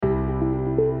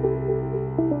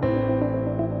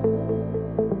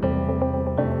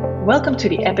Welcome to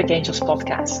the Epic Angels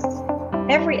podcast.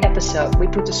 Every episode, we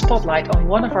put the spotlight on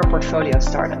one of our portfolio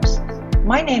startups.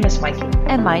 My name is Maaike.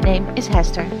 And my name is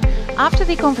Hester. After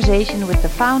the conversation with the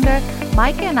founder,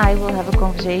 Maaike and I will have a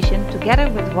conversation together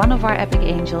with one of our Epic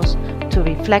Angels to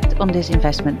reflect on this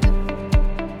investment.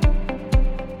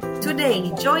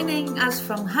 Today, joining us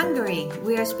from Hungary,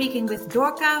 we are speaking with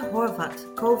Dorka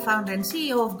Horvat, co-founder and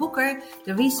CEO of Bookr,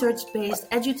 the research-based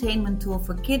edutainment tool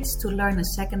for kids to learn a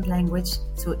second language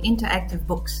through interactive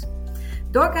books.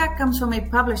 Dorka comes from a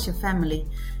publisher family,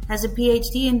 has a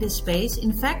PhD in this space.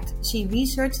 In fact, she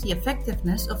researched the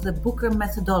effectiveness of the Bookr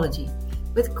methodology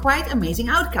with quite amazing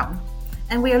outcome.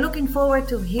 And we are looking forward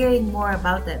to hearing more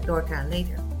about that, Dorka,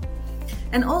 later.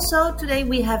 And also today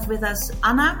we have with us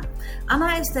Anna.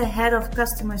 Anna is the head of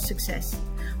customer success.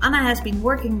 Anna has been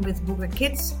working with Bookr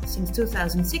Kids since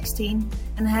 2016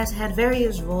 and has had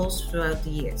various roles throughout the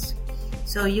years.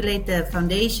 So you laid the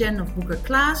foundation of Bookr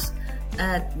Class,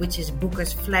 which is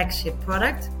Bookr's flagship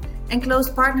product, and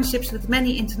closed partnerships with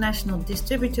many international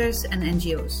distributors and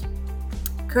NGOs.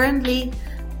 Currently,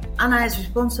 Anna is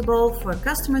responsible for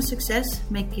customer success,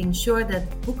 making sure that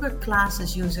Bookr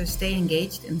Classes users stay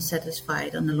engaged and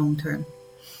satisfied on the long term.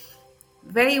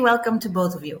 Very welcome to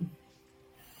both of you.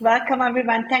 Welcome,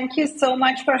 everyone. Thank you so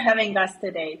much for having us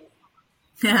today.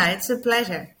 Yeah, it's a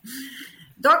pleasure.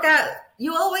 Dorka,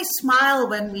 you always smile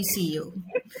when we see you.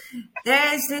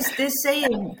 There is this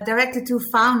saying directed to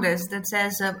founders that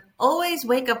says, always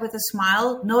wake up with a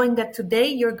smile, knowing that today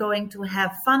you're going to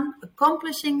have fun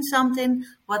accomplishing something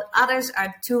what others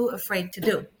are too afraid to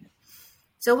do.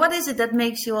 So what is it that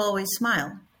makes you always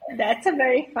smile? That's a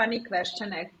very funny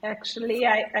question. Actually,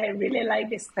 I really like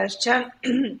this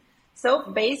question.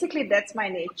 So basically, that's my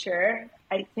nature.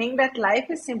 I think that life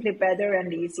is simply better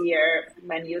and easier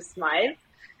when you smile.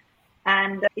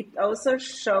 And it also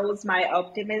shows my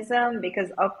optimism,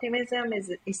 because optimism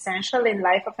is essential in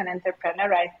life of an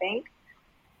entrepreneur, I think.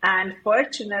 And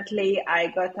fortunately, I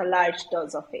got a large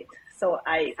dose of it. So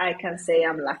I can say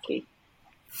I'm lucky.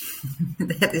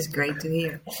 That is great to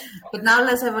hear. But now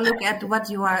let's have a look at what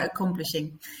you are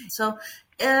accomplishing. So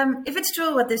if it's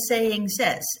true what this saying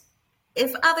says,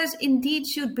 if others indeed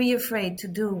should be afraid to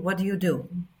do what you do,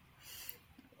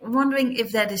 I'm wondering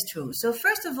if that is true. So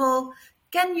first of all,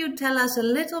 can you tell us a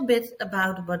little bit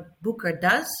about what Bookr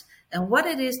does and what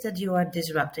it is that you are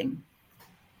disrupting?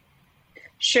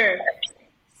 Sure.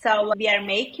 So we are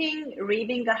making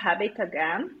reading a habit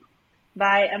again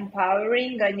by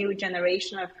empowering a new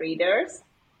generation of readers.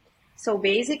 So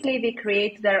basically, we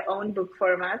create their own book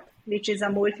format, which is a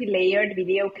multi-layered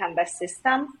video canvas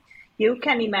system. You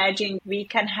can imagine we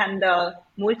can handle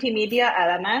multimedia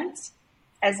elements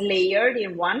as layered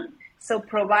in one. So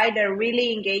provide a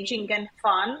really engaging and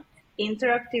fun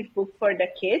interactive book for the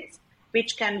kids,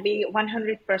 which can be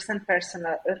 100%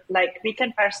 personal. Like we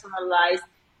can personalize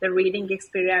the reading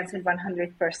experience in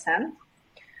 100%.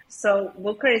 So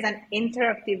Bookr is an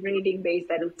interactive reading-based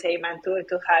edutainment tool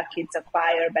to help kids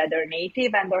acquire better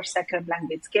native and or second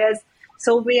language skills.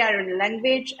 So we are in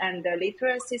language and the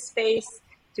literacy space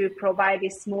to provide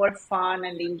this more fun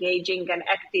and engaging and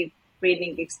active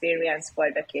reading experience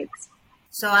for the kids.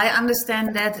 So I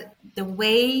understand that the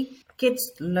way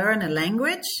kids learn a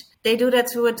language, they do that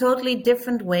through a totally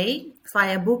different way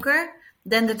via Bookr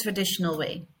than the traditional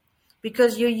way,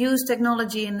 because you use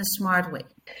technology in a smart way.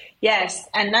 Yes,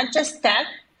 and not just that,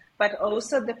 but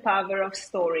also the power of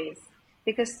stories.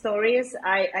 Because stories,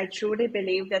 I truly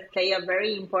believe that play a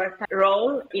very important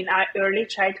role in our early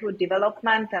childhood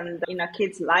development and in a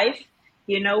kid's life.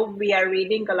 You know, we are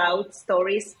reading aloud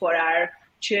stories for our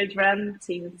children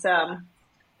since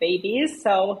babies,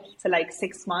 so it's like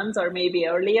 6 months or maybe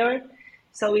earlier.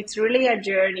 So it's really a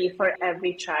journey for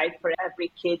every child, for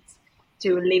every kid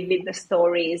to live with the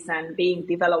stories and being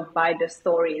developed by the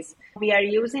stories. We are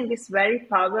using this very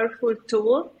powerful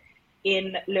tool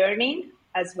in learning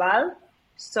as well.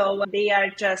 So they are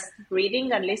just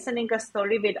reading and listening a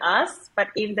story with us, but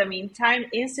in the meantime,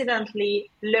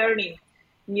 incidentally learning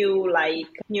new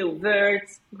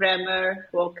words, grammar,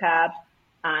 vocab,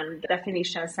 and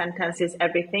definition, sentences,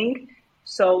 everything.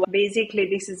 So basically,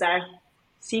 this is our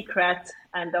secret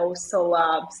and also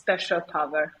a special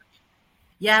power.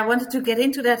 Yeah, I wanted to get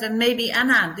into that. And maybe,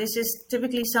 Anna, this is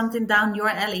typically something down your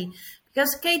alley,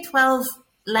 because K-12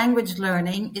 language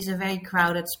learning is a very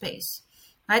crowded space,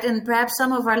 right? And perhaps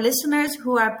some of our listeners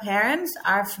who are parents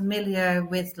are familiar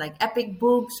with like Epic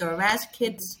Books or Raz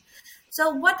Kids. So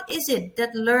what is it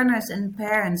that learners and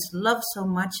parents love so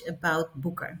much about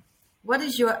Bookr? What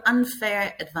is your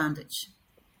unfair advantage?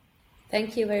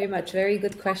 Thank you very much. Very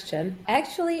good question.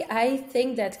 Actually, I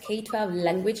think that K-12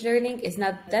 language learning is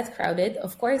not that crowded.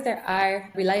 Of course, there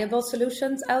are reliable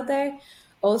solutions out there.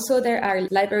 Also, there are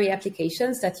library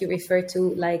applications that you refer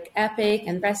to like Epic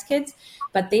and Kids,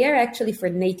 but they are actually for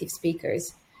native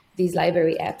speakers, these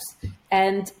library apps.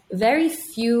 And very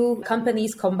few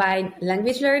companies combine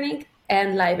language learning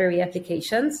and library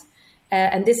applications.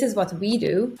 And this is what we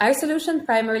do. Our solution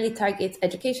primarily targets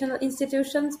educational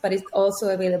institutions, but it's also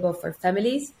available for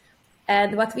families.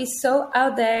 And what we saw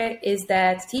out there is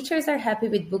that teachers are happy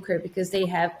with Bookr because they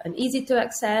have an easy to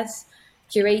access,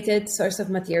 curated source of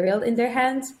material in their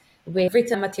hands with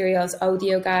written materials,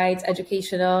 audio guides,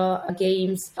 educational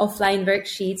games, offline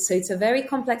worksheets. So it's a very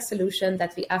complex solution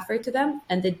that we offer to them,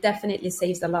 and it definitely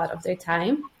saves a lot of their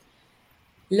time.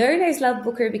 Learners love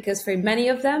Bookr because for many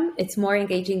of them, it's more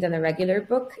engaging than a regular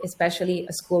book, especially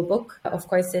a school book. Of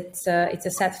course, it's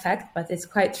a sad fact, but it's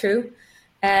quite true.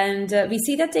 And we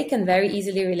see that they can very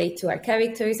easily relate to our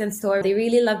characters and stories. They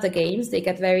really love the games. They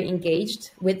get very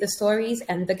engaged with the stories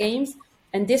and the games.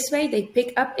 And this way, they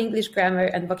pick up English grammar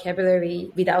and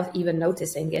vocabulary without even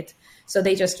noticing it. So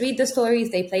they just read the stories,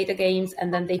 they play the games,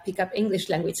 and then they pick up English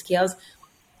language skills.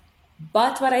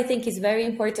 But what I think is very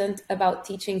important about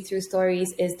teaching through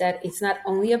stories is that it's not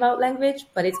only about language,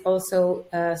 but it's also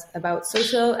about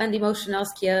social and emotional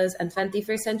skills and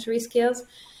 21st century skills.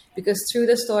 Because through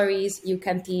the stories, you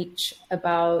can teach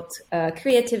about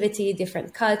creativity,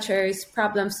 different cultures,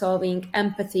 problem solving,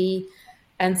 empathy,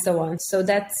 and so on. So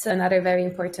that's another very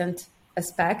important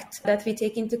aspect that we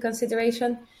take into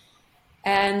consideration.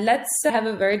 And let's have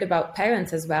a word about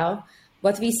parents as well.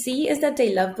 What we see is that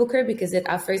they love Bookr because it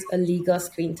offers a legal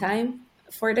screen time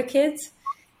for the kids.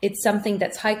 It's something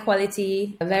that's high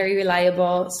quality, very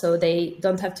reliable, so they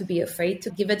don't have to be afraid to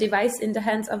give a device in the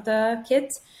hands of the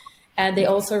kids. And they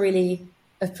also really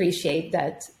appreciate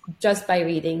that just by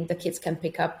reading, the kids can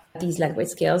pick up these language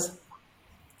skills.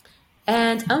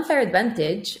 And unfair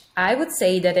advantage, I would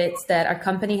say that it's that our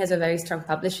company has a very strong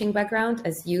publishing background,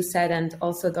 as you said, and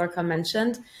also Dorka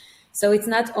mentioned. So it's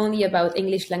not only about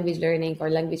English language learning or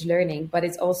language learning, but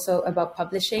it's also about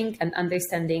publishing and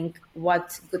understanding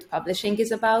what good publishing is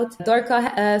about.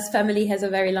 Dorka's family has a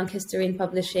very long history in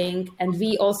publishing, and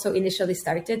we also initially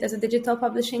started as a digital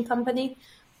publishing company.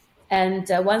 And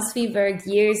once we worked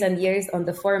years and years on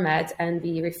the format and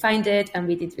we refined it and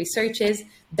we did researches,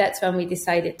 that's when we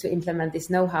decided to implement this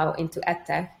know-how into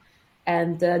EdTech.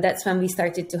 And that's when we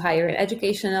started to hire an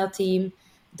educational team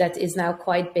that is now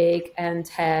quite big and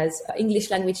has English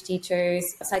language teachers,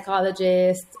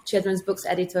 psychologists, children's books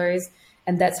editors.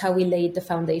 And that's how we laid the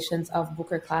foundations of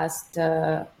Bookr Class,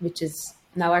 which is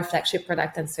now our flagship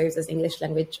product and serves as English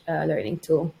language learning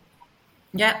tool.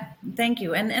 Yeah, thank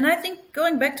you. And I think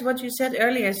going back to what you said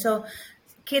earlier, so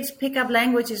kids pick up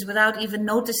languages without even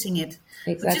noticing it.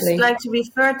 Exactly. I'd just like to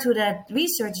refer to that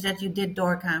research that you did,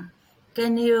 Dorka.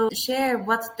 Can you share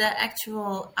what the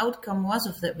actual outcome was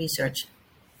of that research?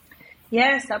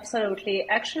 Yes, absolutely.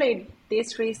 Actually,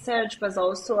 this research was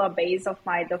also a base of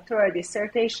my doctoral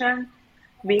dissertation.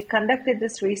 We conducted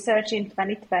this research in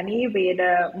 2020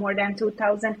 with more than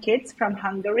 2,000 kids from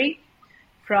Hungary,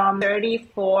 from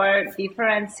 34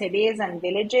 different cities and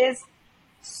villages.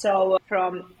 So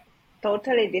from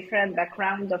totally different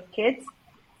background of kids.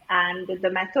 And the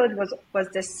method was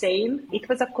the same. It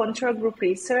was a control group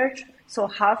research. So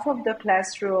half of the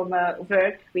classroom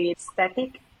worked with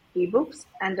static ebooks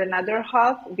and another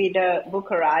half with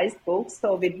Bookrized books,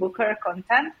 so with Bookr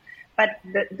content, but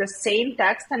the same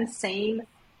text and same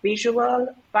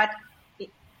visual, but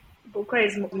Bookr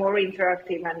is more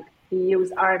interactive and we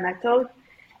use our method.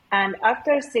 And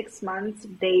after 6 months,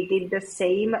 they did the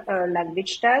same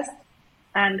language test,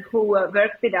 and who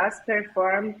worked with us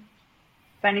performed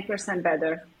 20%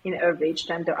 better in average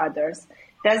than the others.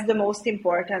 That's the most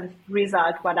important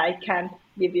result what I can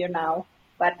give you now.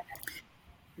 But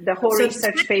the whole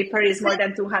research paper is more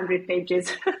than 200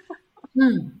 pages.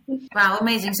 Wow,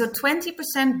 amazing. So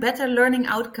 20% better learning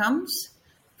outcomes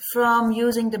from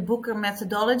using the Bookr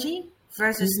methodology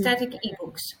versus static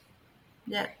ebooks.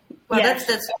 Yeah. Well, yes.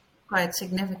 That's quite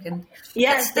significant.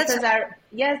 Yes, because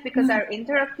our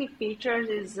interactive features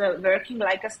is working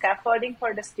like a scaffolding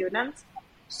for the students.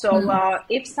 So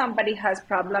if somebody has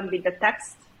problem with the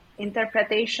text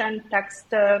interpretation,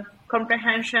 text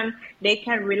comprehension, they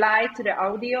can rely to the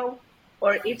audio.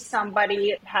 Or if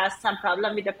somebody has some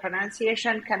problem with the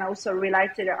pronunciation, can also rely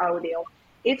to the audio.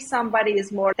 If somebody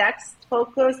is more text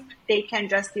focused, they can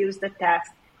just use the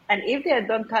text. And if they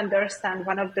don't understand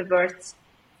one of the words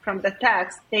from the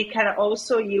text, they can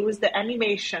also use the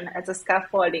animation as a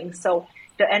scaffolding. So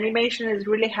the animation is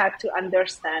really hard to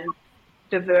understand.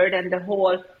 the word and the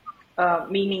whole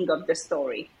meaning of the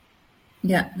story.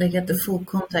 Yeah, they get the full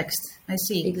context. I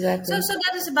see. Exactly. So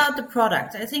that is about the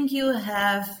product. I think you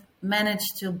have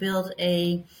managed to build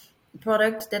a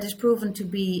product that is proven to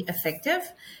be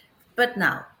effective. But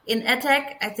now, in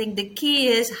edtech, I think the key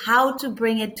is how to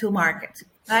bring it to market,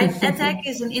 right? Edtech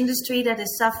is an industry that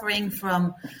is suffering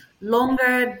from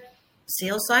longer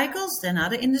sales cycles than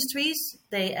other industries.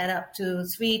 They add up to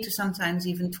 3 to sometimes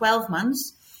even 12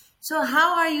 months. So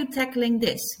how are you tackling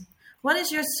this? What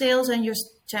is your sales and your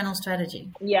channel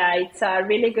strategy? Yeah, it's a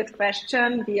really good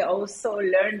question. We also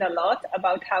learned a lot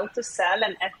about how to sell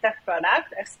an edtech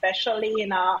product, especially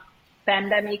in a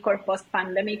pandemic or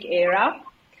post-pandemic era.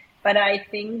 But I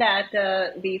think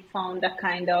that we found a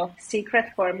kind of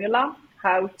secret formula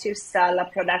how to sell a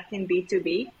product in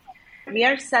B2B. We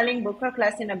are selling Bookr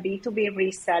class in a B2B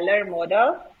reseller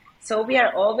model. So we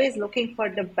are always looking for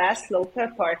the best local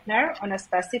partner on a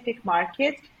specific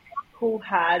market who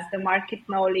has the market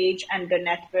knowledge and the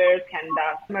network and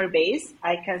the customer base,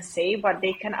 I can say, what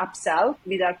they can upsell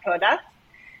with our product.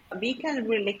 We can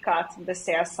really cut the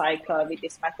sales cycle with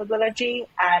this methodology,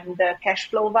 and cash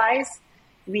flow wise,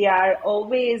 we are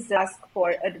always asked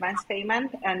for advance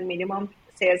payment and minimum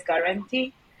sales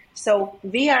guarantee. So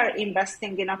we are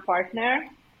investing in a partner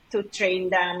to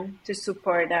train them, to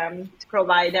support them, to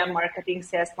provide them marketing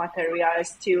sales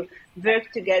materials, to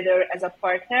work together as a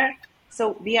partner.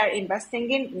 So we are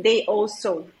investing in, they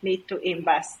also need to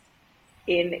invest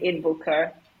in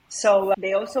Bookr. So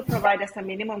they also provide us a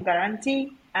minimum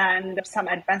guarantee and some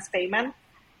advance payment,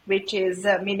 which is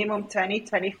minimum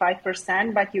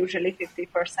 25%, but usually 50%.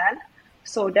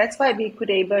 So that's why we could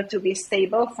able to be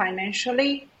stable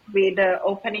financially with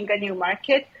opening a new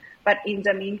market. But in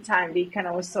the meantime, we can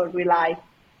also rely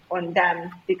on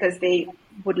them because they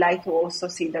would like to also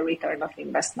see the return of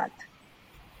investment.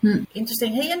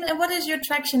 Interesting. Hey, and what is your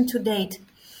traction to date?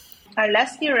 Our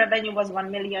last year revenue was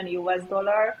 $1 million.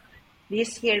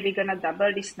 This year, we're going to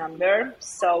double this number.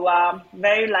 So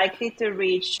very likely to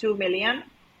reach 2 million.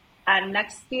 And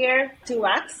next year,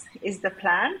 2x is the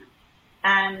plan.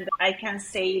 And I can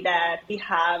say that we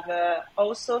have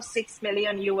also $6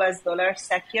 million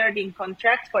secured in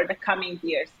contract for the coming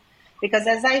years. Because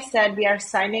as I said, we are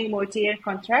signing multi-year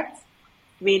contracts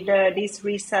with these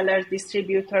resellers,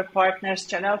 distributor partners,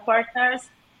 channel partners,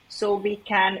 so we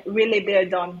can really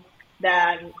build on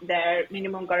their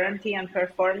minimum guarantee and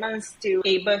performance to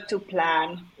able to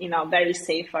plan in a very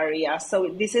safe area. So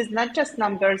this is not just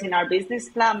numbers in our business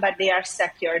plan, but they are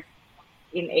secured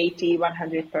in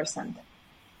 100%.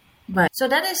 Right. So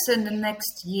that is in the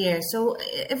next year. So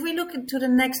if we look into the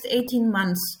next 18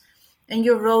 months, and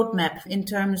your roadmap in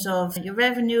terms of your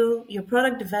revenue, your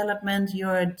product development,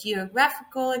 your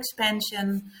geographical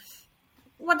expansion,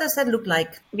 what does that look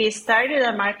like? We started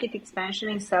a market expansion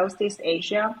in Southeast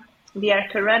Asia. We are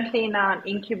currently in an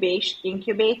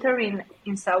incubator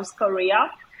in South Korea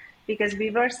because we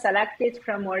were selected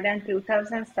from more than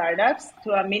 2,000 startups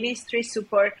to a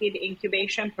ministry-supported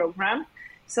incubation program.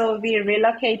 So we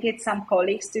relocated some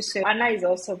colleagues to Seoul. Anna is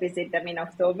also visit them in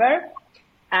October.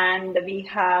 And we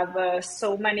have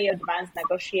so many advanced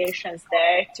negotiations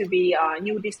there to be a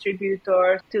new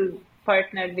distributor, to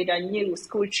partner with a new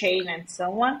school chain and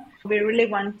so on. We really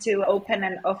want to open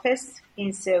an office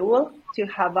in Seoul to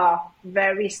have a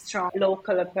very strong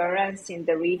local appearance in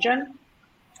the region.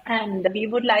 And we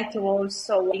would like to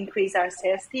also increase our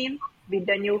sales team with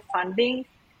the new funding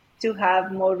to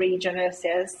have more regional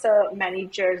sales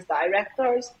managers,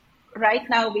 directors. Right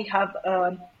now we have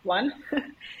one.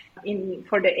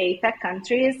 For the APAC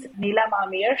countries, Nilam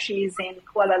Amir, she's in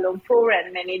Kuala Lumpur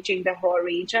and managing the whole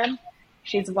region.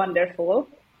 She's wonderful,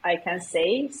 I can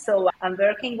say. So I'm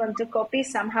working on to copy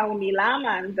somehow Nilam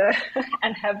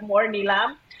and have more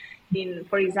Nilam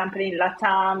for example, in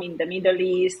LATAM, in the Middle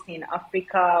East, in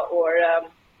Africa, or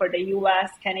for the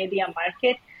US, Canadian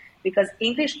market, because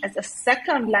English as a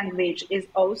second language is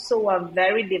also a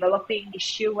very developing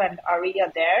issue and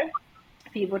area there.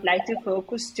 We would like to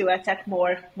focus to attack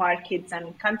more markets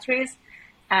and countries,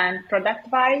 and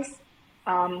product-wise,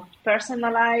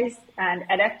 personalized and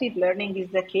adaptive learning is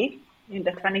the key in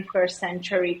the 21st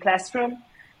century classroom.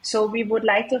 So we would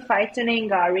like to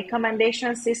fine-tuning our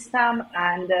recommendation system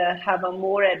and have a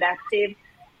more adaptive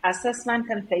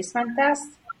assessment and placement test.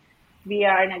 We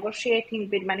are negotiating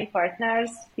with many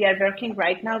partners. We are working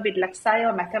right now with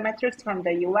Lexio Mathematics from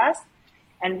the US.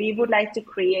 And we would like to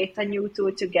create a new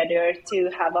tool together to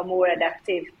have a more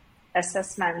adaptive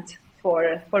assessment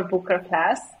for Bookr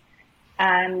class.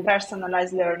 And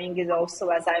personalized learning is also,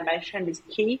 as I mentioned, is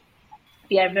key.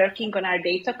 We are working on our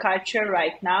data culture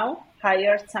right now,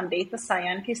 hired some data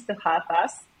scientists to help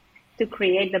us to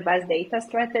create the best data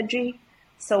strategy.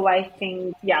 So I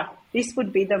think, this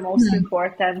would be the most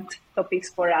important topics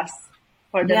for us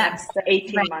for the next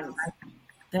 18 months.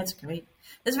 That's great.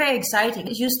 That's very exciting.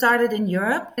 You started in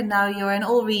Europe and now you're in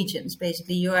all regions.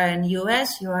 Basically, you are in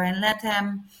US, you are in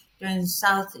LATAM, you're in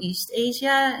Southeast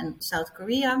Asia and South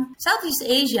Korea. Southeast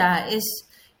Asia is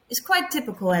quite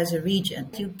typical as a region.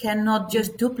 You cannot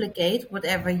just duplicate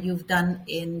whatever you've done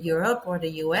in Europe or the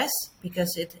US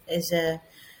because it is a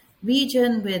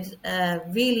region with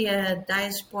really a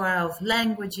diaspora of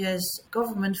languages,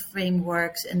 government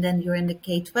frameworks, and then you're in the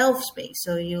K-12 space.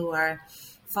 So you are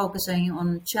focusing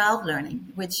on child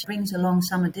learning, which brings along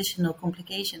some additional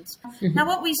complications. Mm-hmm. Now,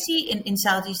 what we see in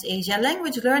Southeast Asia,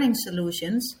 language learning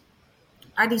solutions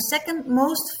are the second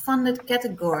most funded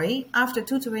category after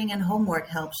tutoring and homework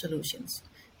help solutions,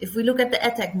 if we look at the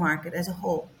edtech market as a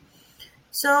whole.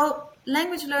 So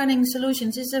language learning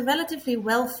solutions is a relatively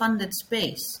well-funded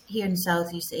space here in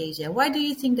Southeast Asia. Why do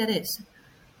you think that is?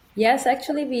 Yes,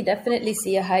 actually, we definitely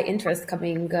see a high interest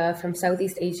coming from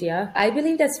Southeast Asia. I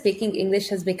believe that speaking English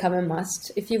has become a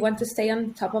must. If you want to stay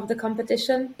on top of the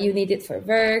competition, you need it for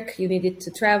work, you need it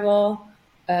to travel.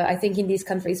 I think in these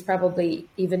countries, probably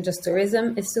even just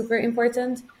tourism is super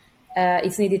important.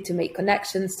 It's needed to make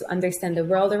connections, to understand the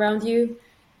world around you.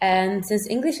 And since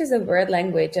English is a world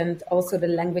language and also the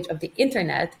language of the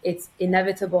internet, it's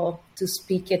inevitable to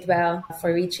speak it well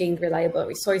for reaching reliable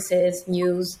resources,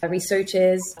 news,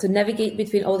 researches, to navigate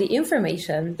between all the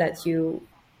information that you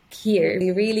hear.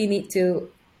 You really need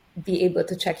to be able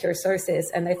to check your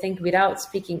sources. And I think without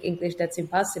speaking English, that's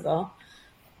impossible.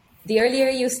 The earlier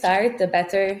you start, the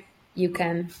better you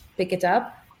can pick it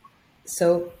up.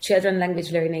 So children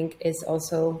language learning is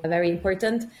also very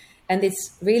important. And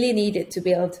it's really needed to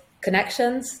build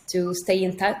connections, to stay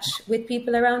in touch with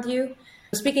people around you.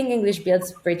 Speaking English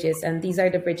builds bridges, and these are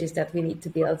the bridges that we need to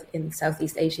build in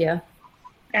Southeast Asia.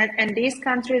 And these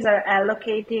countries are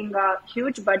allocating a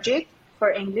huge budget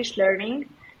for English learning,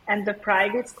 and the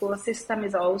private school system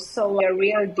is also a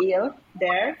real deal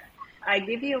there. I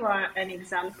give you an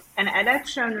example. An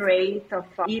adoption rate of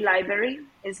e-library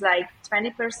is like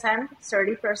 20%,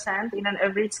 30% in an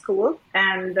average school.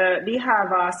 And we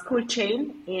have a school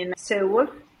chain in Seoul,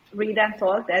 Read and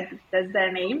Talk, that's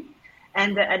their name.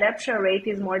 And the adoption rate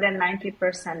is more than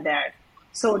 90% there.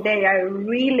 So they are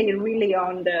really, really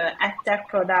on the edtech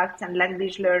products and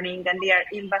language learning, and they are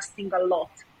investing a lot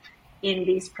in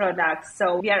these products.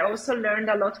 So we are also learned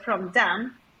a lot from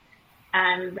them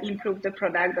and improve the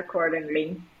product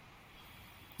accordingly.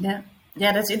 Yeah,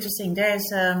 that's interesting. There's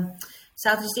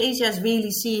Southeast Asia is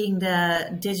really seeing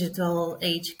the digital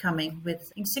age coming with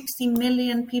 16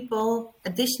 million people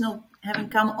additional having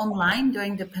come online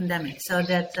during the pandemic. So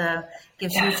that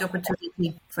gives huge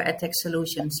opportunity for edtech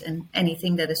solutions and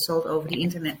anything that is sold over the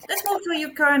internet. Let's move to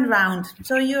your current round.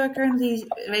 So you are currently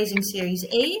raising Series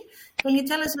A. Can you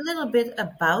tell us a little bit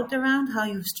about the round, how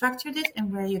you've structured it,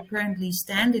 and where you currently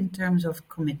stand in terms of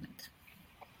commitment?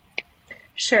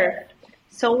 Sure.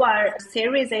 So our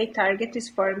Series A target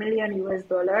is $4 million,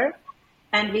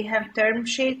 and we have term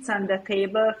sheets on the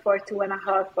table for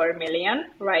 $2.5-4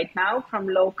 million right now from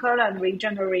local and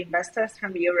regional investors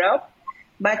from Europe.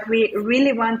 But we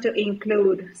really want to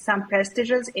include some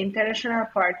prestigious international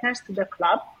partners to the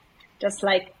club, just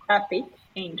like Epic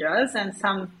Angels and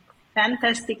some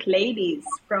fantastic ladies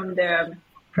from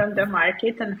the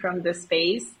market and from the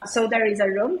space. So there is a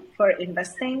room for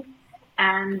investing.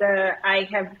 And I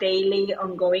have daily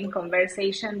ongoing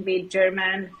conversation with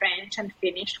German, French, and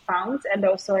Finnish funds, and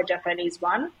also a Japanese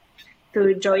one,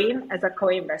 to join as a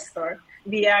co-investor.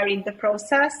 We are in the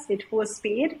process with full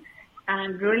speed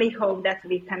and really hope that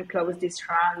we can close this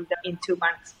round in 2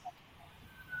 months.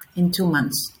 In 2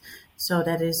 months. So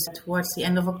that is towards the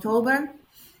end of October?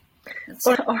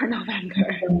 Or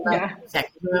November. Yeah.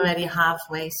 Exactly. We're already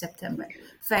halfway September.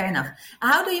 Fair enough.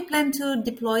 How do you plan to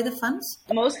deploy the funds?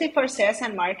 Mostly for sales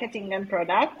and marketing and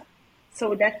product.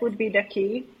 So that would be the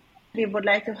key. We would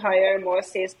like to hire more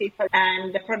salespeople,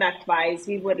 and product-wise,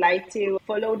 we would like to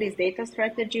follow this data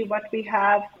strategy, what we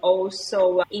have,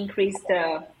 also increase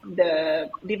the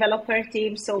developer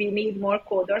team. So we need more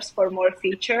coders for more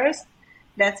features.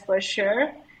 That's for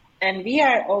sure. And we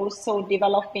are also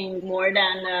developing more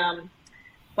than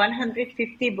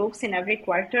 150 books in every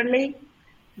quarterly,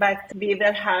 but we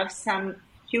will have some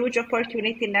huge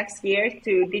opportunity next year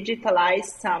to digitalize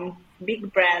some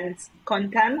big brands'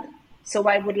 content. So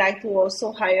I would like to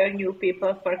also hire new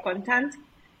people for content.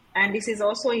 And this is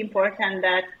also important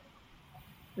that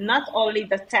not only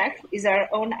the tech is our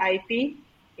own IP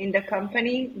in the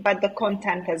company, but the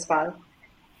content as well.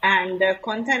 And the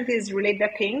content is really the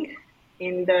king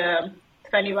in the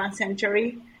 21st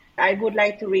century. I would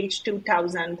like to reach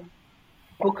 2,000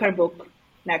 Bookr book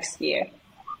next year.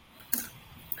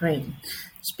 Great.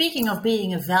 Speaking of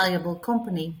being a valuable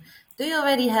company, do you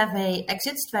already have a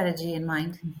exit strategy in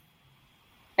mind?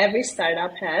 Every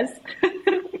startup has.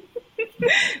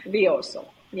 We also,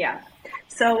 yeah.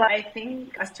 So I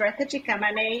think a strategic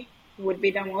M&A would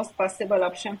be the most possible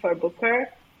option for Bookr.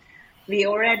 We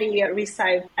already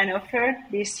received an offer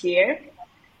this year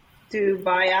to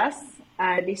buy us.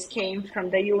 This came from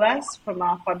the US, from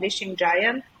a publishing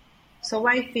giant. So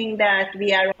I think that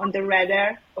we are on the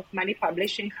radar of many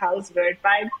publishing houses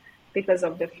worldwide because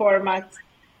of the format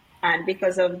and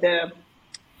because of the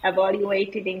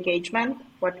evaluated engagement,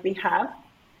 what we have.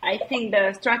 I think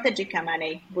the strategic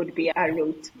M&A would be our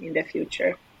route in the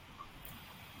future.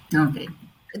 Okay.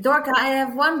 Dorka, I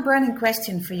have one burning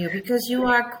question for you because you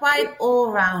are quite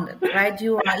all-rounded, right?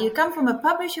 You come from a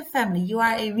publisher family. You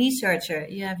are a researcher.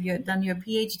 You have done your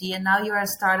PhD, and now you are a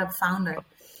startup founder.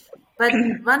 But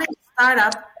running a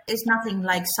startup is nothing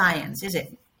like science, is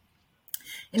it?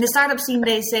 In the startup scene,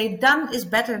 they say done is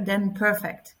better than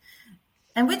perfect.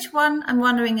 And which one, I'm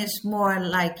wondering, is more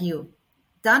like you?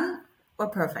 Done or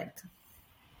perfect?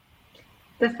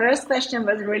 The first question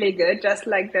was really good, just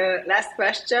like the last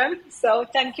question. So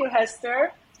thank you,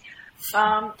 Hester.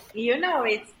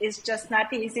 It's just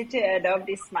not easy to adopt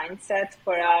this mindset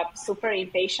for a super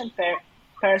impatient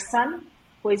person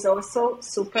who is also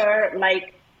super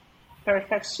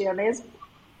perfectionist.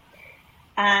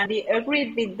 And we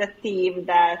agreed with the team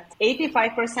that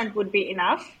 85% would be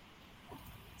enough.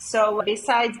 So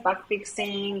besides bug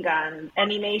fixing and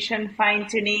animation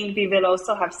fine-tuning, we will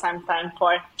also have some time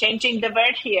for changing the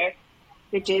word here,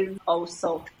 which is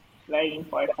also very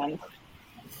important.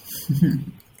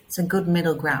 It's a good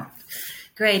middle ground.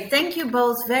 Great. Thank you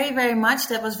both very, very much.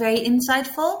 That was very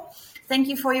insightful. Thank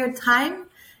you for your time.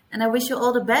 And I wish you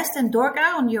all the best. And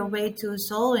Dorka, on your way to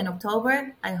Seoul in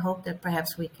October, I hope that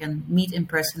perhaps we can meet in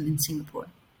person in Singapore.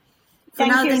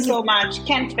 Thank you so much.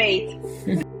 Can't wait.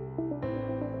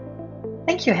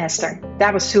 Thank you, Hester.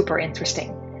 That was super interesting.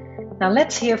 Now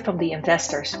let's hear from the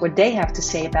investors what they have to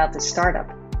say about this startup.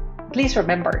 Please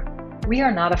remember, we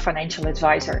are not a financial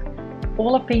advisor.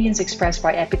 All opinions expressed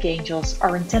by Epic Angels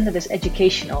are intended as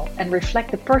educational and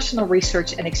reflect the personal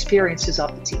research and experiences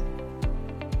of the team.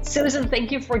 Susan,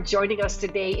 thank you for joining us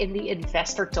today in the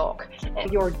Investor Talk.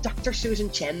 You're Dr. Susan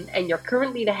Chen, and you're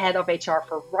currently the head of HR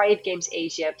for Riot Games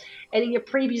Asia. And in your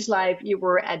previous life, you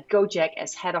were at Gojek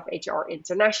as head of HR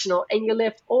International, and you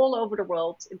lived all over the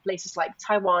world in places like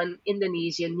Taiwan,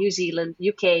 Indonesia, New Zealand,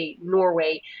 UK,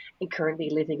 Norway, and currently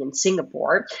living in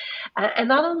Singapore. And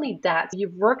not only that,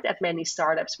 you've worked at many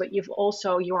startups, but you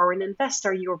are an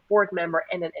investor, you're a board member,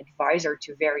 and an advisor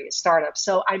to various startups.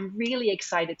 So I'm really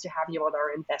excited to have you on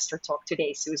our Investor Talk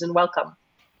today, Susan. Welcome.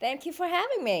 Thank you for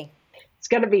having me. It's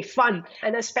going to be fun.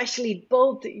 And especially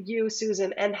both you,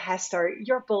 Susan, and Hester,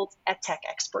 you're both edtech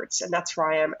experts. And that's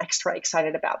why I'm extra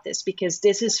excited about this, because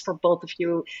this is for both of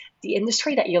you, the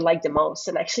industry that you like the most,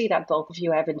 and actually that both of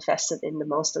you have invested in the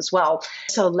most as well.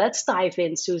 So let's dive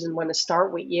in. Susan, I want to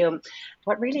start with you.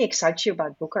 What really excites you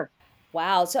about Bookr?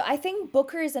 Wow. So I think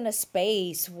Bookr is in a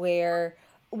space where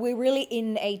we're really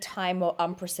in a time of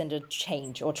unprecedented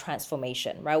change or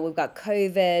transformation, right? We've got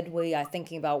COVID. We are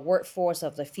thinking about workforce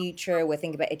of the future. We're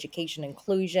thinking about education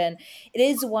inclusion. It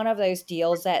is one of those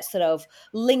deals that sort of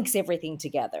links everything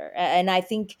together. And I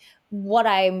think what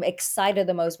I'm excited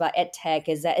the most about EdTech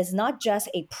is that it's not just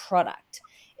a product.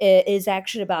 It is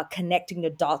actually about connecting the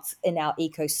dots in our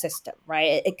ecosystem,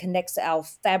 right? It connects our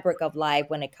fabric of life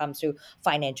when it comes to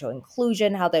financial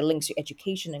inclusion, how that links to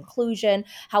education inclusion,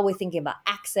 how we're thinking about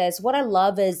access. What I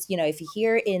love is, if you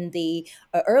hear in the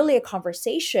earlier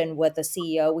conversation with the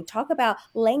CEO, we talk about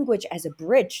language as a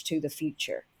bridge to the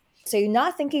future. So you're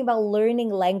not thinking about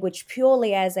learning language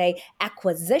purely as a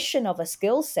acquisition of a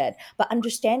skill set, but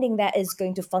understanding that is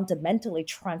going to fundamentally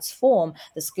transform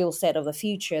the skill set of the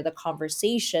future, the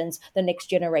conversations the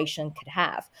next generation could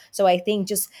have. So I think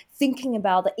just thinking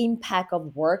about the impact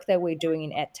of work that we're doing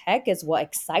in EdTech is what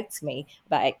excites me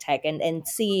about EdTech, and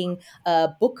seeing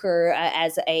Bookr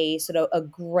as a sort of a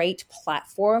great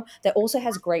platform that also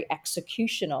has great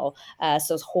executional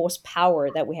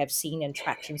horsepower that we have seen in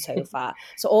traction so far.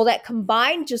 So all that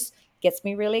combined just gets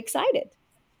me really excited.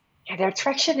 Yeah, their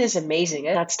traction is amazing.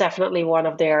 That's definitely one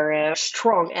of their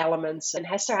strong elements. And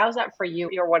Hester, how's that for you?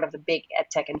 You're one of the big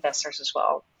edtech investors as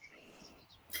well.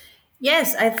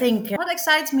 Yes, I think what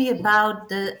excites me about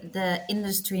the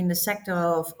industry in the sector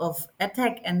of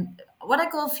edtech and what I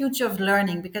call future of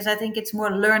learning, because I think it's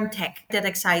more learn tech that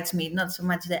excites me, not so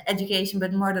much the education,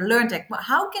 but more the learn tech.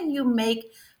 How can you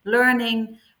make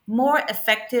learning more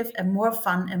effective and more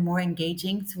fun and more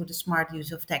engaging through the smart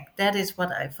use of tech. That is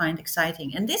what I find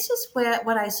exciting. And this is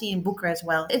what I see in Bookr as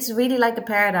well. It's really like a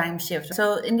paradigm shift.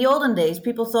 So in the olden days,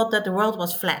 people thought that the world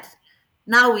was flat.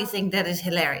 Now we think that is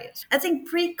hilarious. I think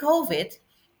pre-COVID,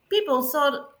 people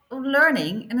thought of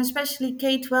learning, and especially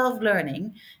K-12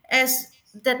 learning, as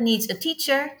that needs a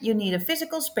teacher, you need a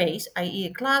physical space, i.e.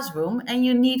 a classroom, and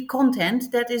you need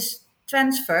content that is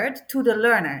transferred to the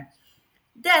learner.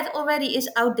 That already is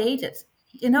outdated.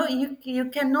 You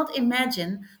cannot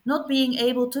imagine not being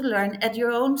able to learn at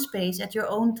your own space, at your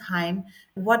own time,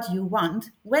 what you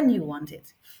want, when you want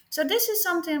it. So this is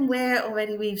something where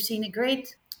already we've seen a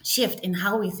great shift in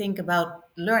how we think about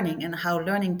learning and how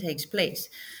learning takes place.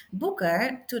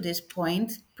 Bookr, to this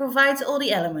point, provides all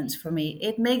the elements for me.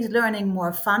 It makes learning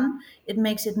more fun, it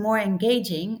makes it more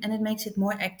engaging, and it makes it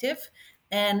more active.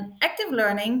 And active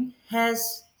learning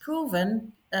has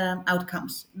proven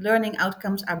outcomes. Learning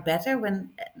outcomes are better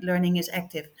when learning is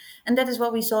active. And that is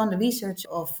what we saw in the research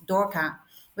of Dorka,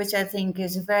 which I think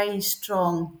is a very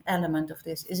strong element of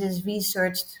this. It is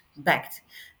research backed.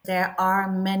 There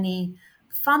are many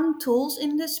fun tools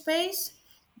in this space,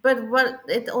 but what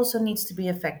it also needs to be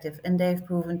effective, and they've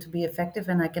proven to be effective,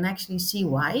 and I can actually see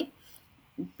why,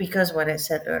 because what I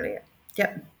said earlier.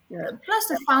 Yeah. Plus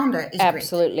the founder is great.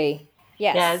 Absolutely.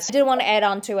 Yes. Yes. I did want to add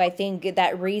on to, I think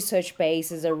that research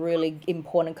base is a really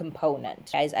important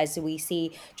component as we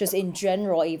see just in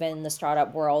general, even in the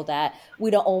startup world, that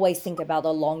we don't always think about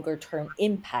the longer term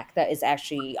impact that is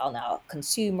actually on our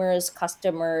consumers,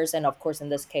 customers, and of course, in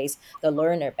this case, the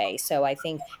learner base. So I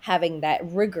think having that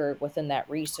rigor within that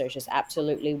research is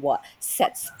absolutely what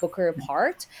sets Bookr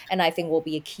apart. And I think will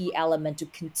be a key element to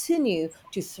continue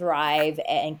to thrive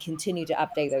and continue to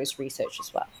update those research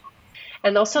as well.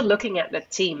 And also looking at the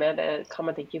team and the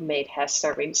comment that you made,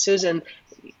 Hester. I mean, Susan,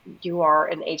 you are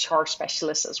an HR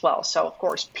specialist as well. So, of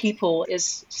course, people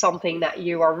is something that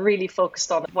you are really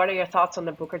focused on. What are your thoughts on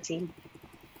the Bookr team?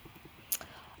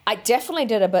 I definitely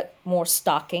did a bit more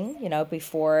stalking,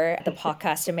 before the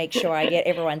podcast to make sure I get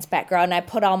everyone's background. I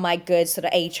put on my good sort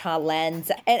of HR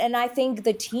lens. And I think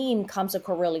the team comes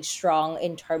across really strong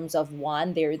in terms of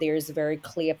one, there's a very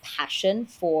clear passion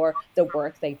for the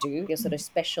work they do. They sort of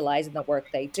specialize in the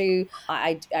work they do.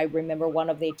 I remember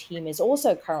one of their team is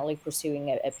also currently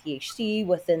pursuing a PhD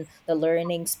within the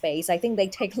learning space. I think they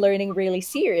take learning really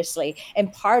seriously.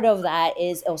 And part of that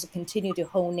is also continue to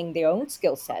honing their own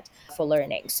skill set for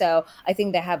learning. So I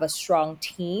think they have a strong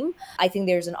team. I think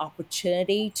there's an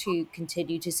opportunity to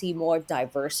continue to see more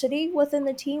diversity within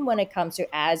the team when it comes to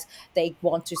as they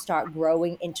want to start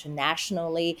growing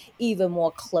internationally, even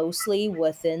more closely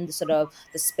within the sort of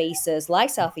the spaces like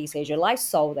Southeast Asia, like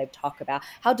Seoul they've talked about.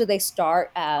 How do they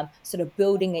start sort of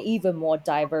building an even more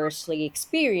diversely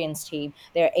experienced team?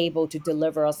 They're able to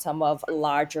deliver on some of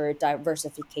larger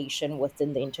diversification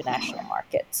within the international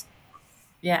markets.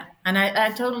 Yeah, and I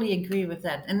totally agree with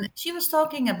that. And she was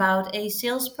talking about a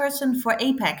salesperson for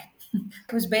APAC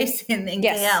who's based in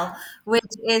Yes. KL, which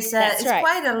is That's it's right.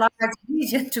 quite a large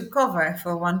region to cover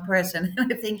for one person.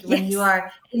 And I think when you Yes.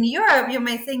 are in Europe, you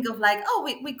may think of like, oh,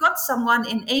 we got someone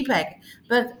in APAC.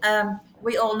 But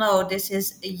we all know this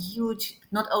is a huge,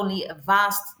 not only a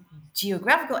vast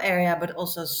geographical area, but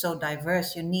also so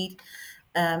diverse. You need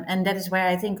and that is where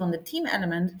I think on the team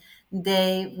element,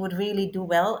 they would really do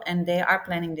well. And they are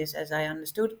planning this, as I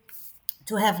understood,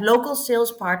 to have local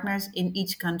sales partners in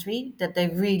each country that they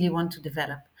really want to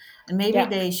develop. And maybe Yeah.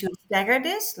 they should stagger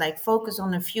this, like focus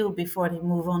on a few before they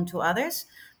move on to others.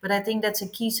 But I think that's a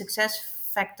key success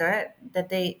factor that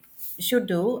they should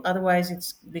do. Otherwise,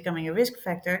 it's becoming a risk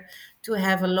factor to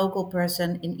have a local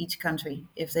person in each country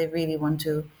if they really want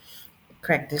to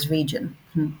crack this region.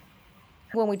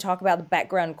 When we talk about the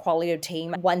background quality of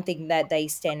team, one thing that they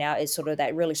stand out is sort of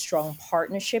that really strong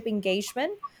partnership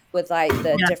engagement with like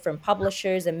the Yeah. different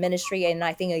publishers and ministry. And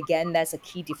I think, again, that's a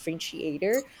key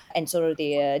differentiator and sort of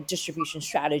the distribution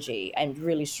strategy and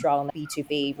really strong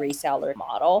B2B reseller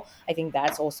model. I think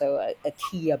that's also a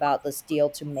key about this deal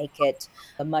to make it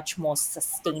a much more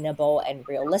sustainable and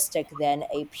realistic than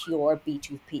a pure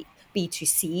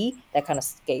B2C, that kind of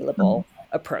scalable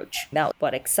approach. Now,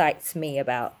 what excites me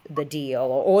about the deal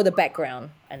or the background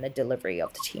and the delivery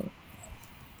of the team.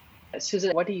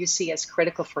 Susan, what do you see as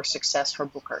critical for success for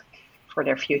Bookr for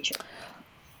their future?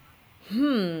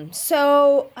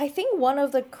 So I think one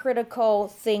of the critical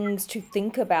things to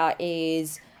think about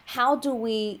is how do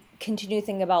we continue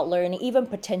thinking about learning, even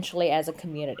potentially as a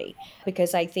community.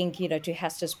 Because I think, to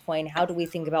Hester's point, how do we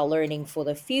think about learning for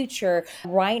the future?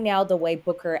 Right now, the way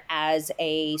Bookr as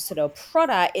a sort of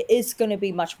product is going to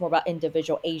be much more about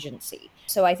individual agency.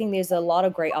 So I think there's a lot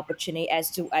of great opportunity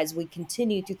as we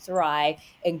continue to thrive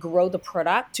and grow the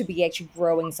product to be actually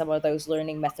growing some of those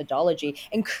learning methodology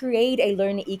and create a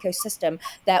learning ecosystem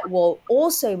that will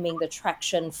also mean the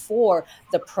traction for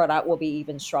the product will be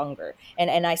even stronger.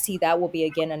 And I see that will be,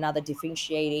 again, another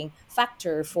differentiating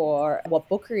factor for what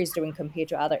Bookr is doing compared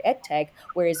to other edtech,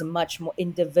 where it's much more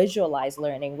individualized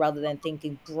learning rather than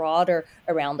thinking broader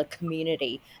around the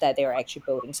community that they're actually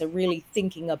building. So really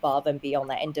thinking above and beyond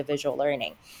that individual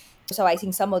learning. So I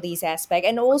think some of these aspects,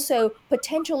 and also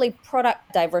potentially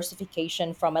product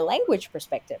diversification from a language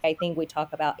perspective. I think we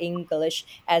talk about English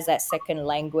as that second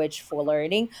language for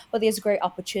learning, but there's great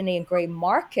opportunity and great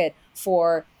market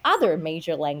for other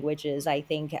major languages, I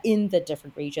think, in the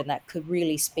different region that could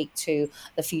really speak to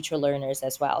the future learners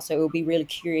as well. So it will be really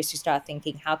curious to start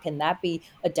thinking, how can that be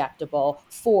adaptable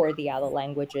for the other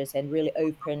languages and really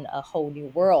open a whole new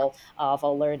world of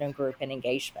a learner group and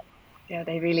engagement. Yeah,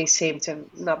 they really seem to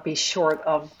not be short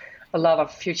of a lot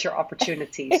of future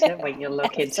opportunities when you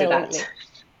look into that.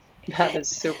 That is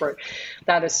super.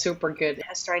 That is super good.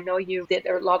 Hester, I know you did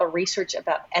a lot of research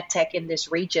about edtech in this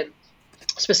region,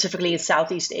 specifically in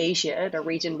Southeast Asia, the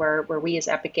region where we as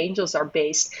Epic Angels are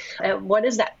based. What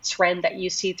is that trend that you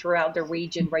see throughout the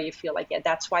region where you feel like, yeah,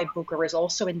 that's why Bookr is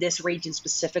also in this region,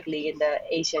 specifically in the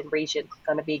Asian region,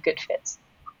 going to be a good fit?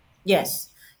 Yes.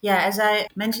 Yeah, as I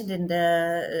mentioned in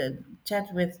the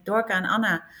chat with Dorka and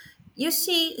Anna,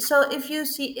 if you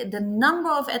see the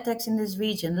number of edtechs in this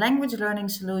region, language learning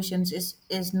solutions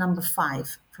is number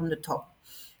 5 from the top.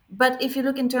 But if you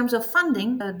look in terms of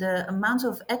funding, the amount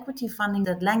of equity funding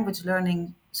that language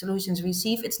learning solutions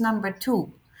receive, it's number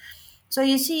 2. So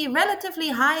you see a relatively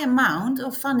high amount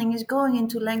of funding is going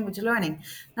into language learning.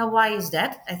 Now, why is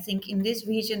that? I think in this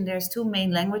region, there's 2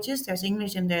 main languages. There's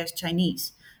English and there's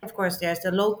Chinese. Of course, there's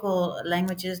the local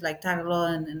languages like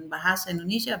Tagalog and Bahasa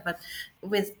Indonesia, but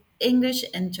with English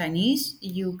and Chinese,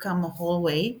 you come a whole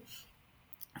way.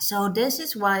 So this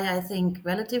is why I think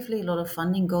relatively a lot of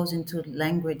funding goes into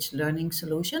language learning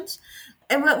solutions.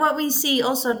 And what we see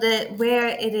also, where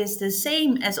it is the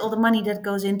same as all the money that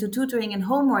goes into tutoring and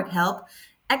homework help,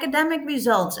 academic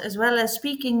results as well as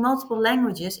speaking multiple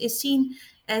languages is seen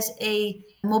as a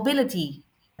mobility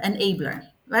enabler.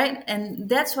 Right? And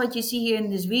that's what you see here in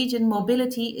this region.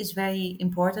 Mobility is very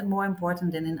important, more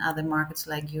important than in other markets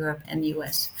like Europe and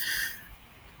US.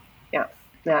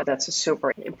 Yeah, that's a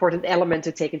super important element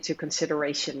to take into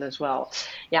consideration as well.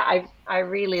 Yeah, I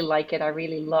really like it. I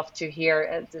really love to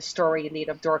hear the story indeed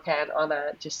of Dorka and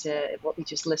Anna, just what we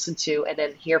just listened to, and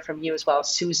then hear from you as well,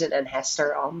 Susan and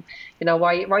Hester, on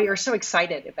why you're so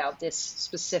excited about this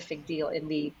specific deal in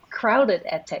the crowded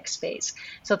edtech space.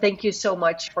 So thank you so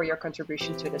much for your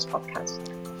contribution to this podcast.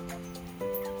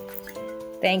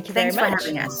 Thank you very much. Thanks for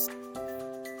having us.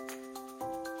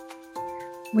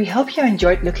 We hope you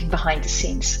enjoyed looking behind the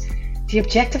scenes. The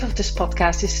objective of this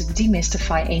podcast is to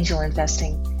demystify angel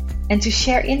investing and to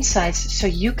share insights so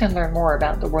you can learn more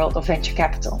about the world of venture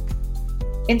capital.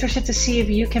 Interested to see if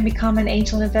you can become an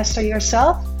angel investor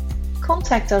yourself?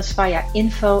 Contact us via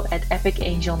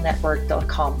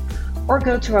info@epicangelnetwork.com or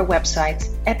go to our website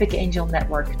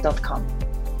epicangelnetwork.com.